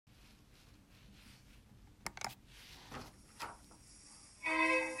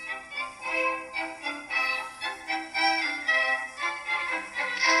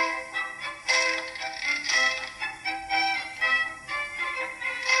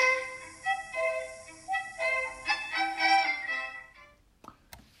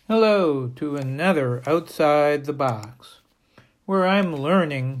Hello to another Outside the Box, where I'm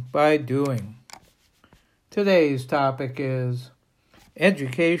learning by doing. Today's topic is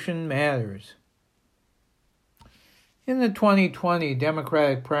Education Matters. In the 2020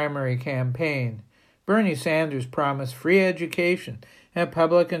 Democratic primary campaign, Bernie Sanders promised free education at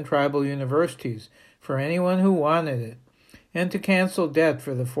public and tribal universities for anyone who wanted it, and to cancel debt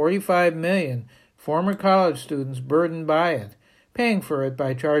for the 45 million former college students burdened by it, paying for it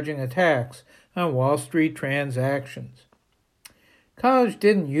by charging a tax on Wall Street transactions. College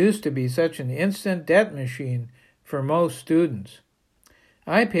didn't used to be such an instant debt machine for most students.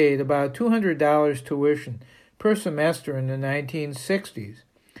 I paid about $200 tuition per semester in the 1960s.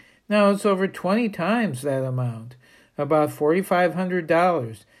 Now it's over 20 times that amount, about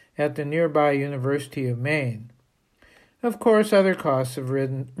 $4,500 at the nearby University of Maine. Of course, other costs have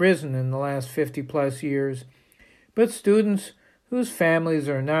risen in the last 50-plus years, but students whose families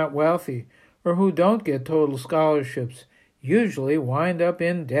are not wealthy or who don't get total scholarships usually wind up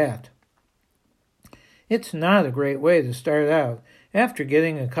in debt. It's not a great way to start out after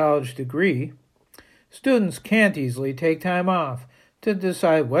getting a college degree. Students can't easily take time off to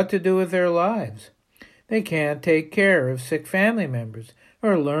decide what to do with their lives. They can't take care of sick family members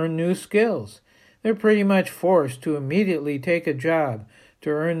or learn new skills. They're pretty much forced to immediately take a job to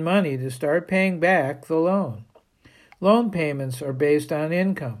earn money to start paying back the loan. Loan payments are based on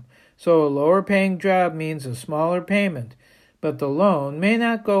income, so a lower-paying job means a smaller payment, but the loan may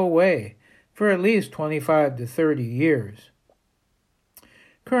not go away for at least 25 to 30 years.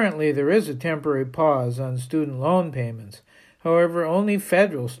 Currently, there is a temporary pause on student loan payments. However, only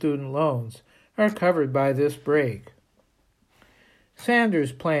federal student loans are covered by this break.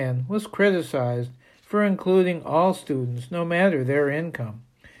 Sanders' plan was criticized for including all students, no matter their income.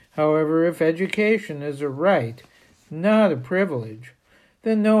 However, if education is a right, not a privilege,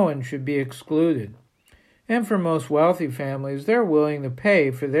 then no one should be excluded. And for most wealthy families, they're willing to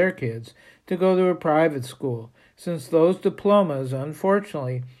pay for their kids to go to a private school, since those diplomas,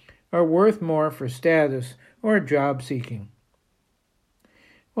 unfortunately, are worth more for status or job seeking.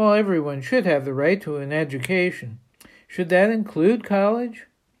 While everyone should have the right to an education, should that include college?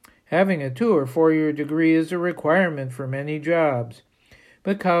 Having a 2 or 4 year degree is a requirement for many jobs,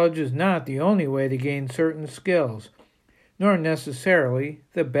 but college is not the only way to gain certain skills, nor necessarily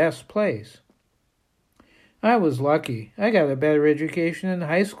the best place. I was lucky. I got a better education in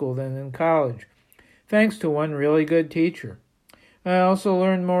high school than in college, thanks to one really good teacher. I also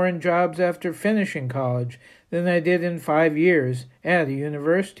learned more in jobs after finishing college than I did in 5 years at a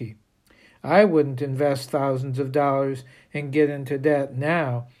university. I wouldn't invest thousands of dollars and get into debt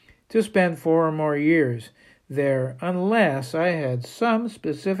now to spend 4 or more years there unless I had some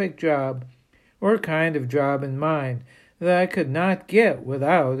specific job or kind of job in mind that I could not get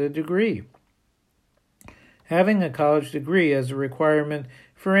without a degree. Having a college degree as a requirement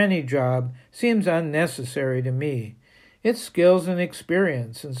for any job seems unnecessary to me. It's skills and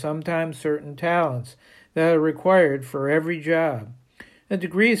experience and sometimes certain talents that are required for every job. A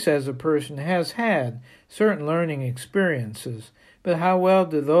degree says a person has had certain learning experiences, but how well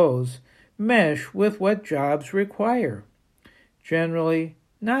do those mesh with what jobs require? Generally,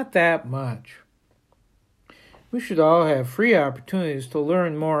 not that much. We should all have free opportunities to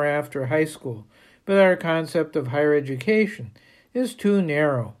learn more after high school, but our concept of higher education is too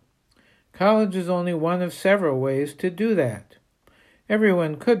narrow. College is only one of several ways to do that.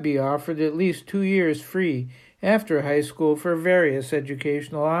 Everyone could be offered at least 2 years free after high school for various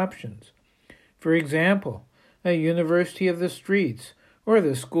educational options. For example, a University of the Streets or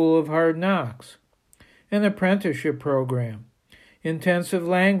the School of Hard Knocks, an apprenticeship program, intensive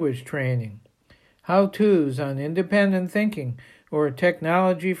language training, how-tos on independent thinking or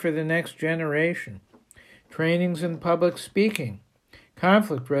technology for the next generation, trainings in public speaking,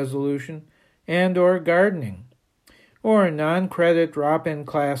 conflict resolution, and or gardening, or non-credit drop-in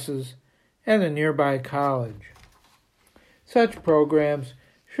classes at a nearby college. Such programs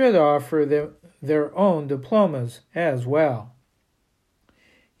should offer their own diplomas as well.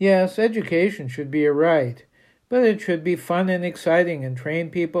 Yes, education should be a right, but it should be fun and exciting and train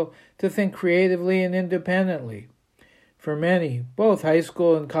people to think creatively and independently. For many, both high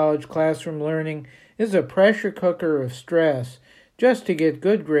school and college classroom learning is a pressure cooker of stress just to get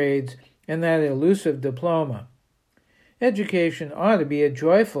good grades and that elusive diploma. Education ought to be a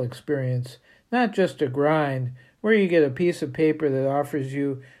joyful experience, not just a grind where you get a piece of paper that offers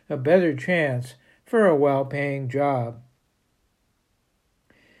you a better chance for a well-paying job.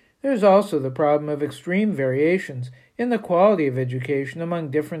 There's also the problem of extreme variations in the quality of education among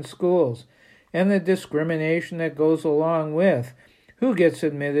different schools, and the discrimination that goes along with who gets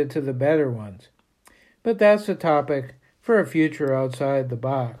admitted to the better ones. But that's a topic for a future outside the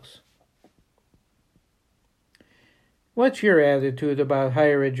box. What's your attitude about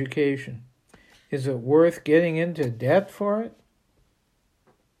higher education? Is it worth getting into debt for it?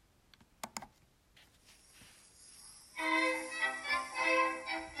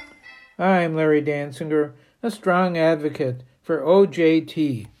 I'm Larry Dansinger, a strong advocate for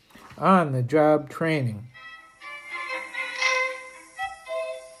OJT, on-the-job training.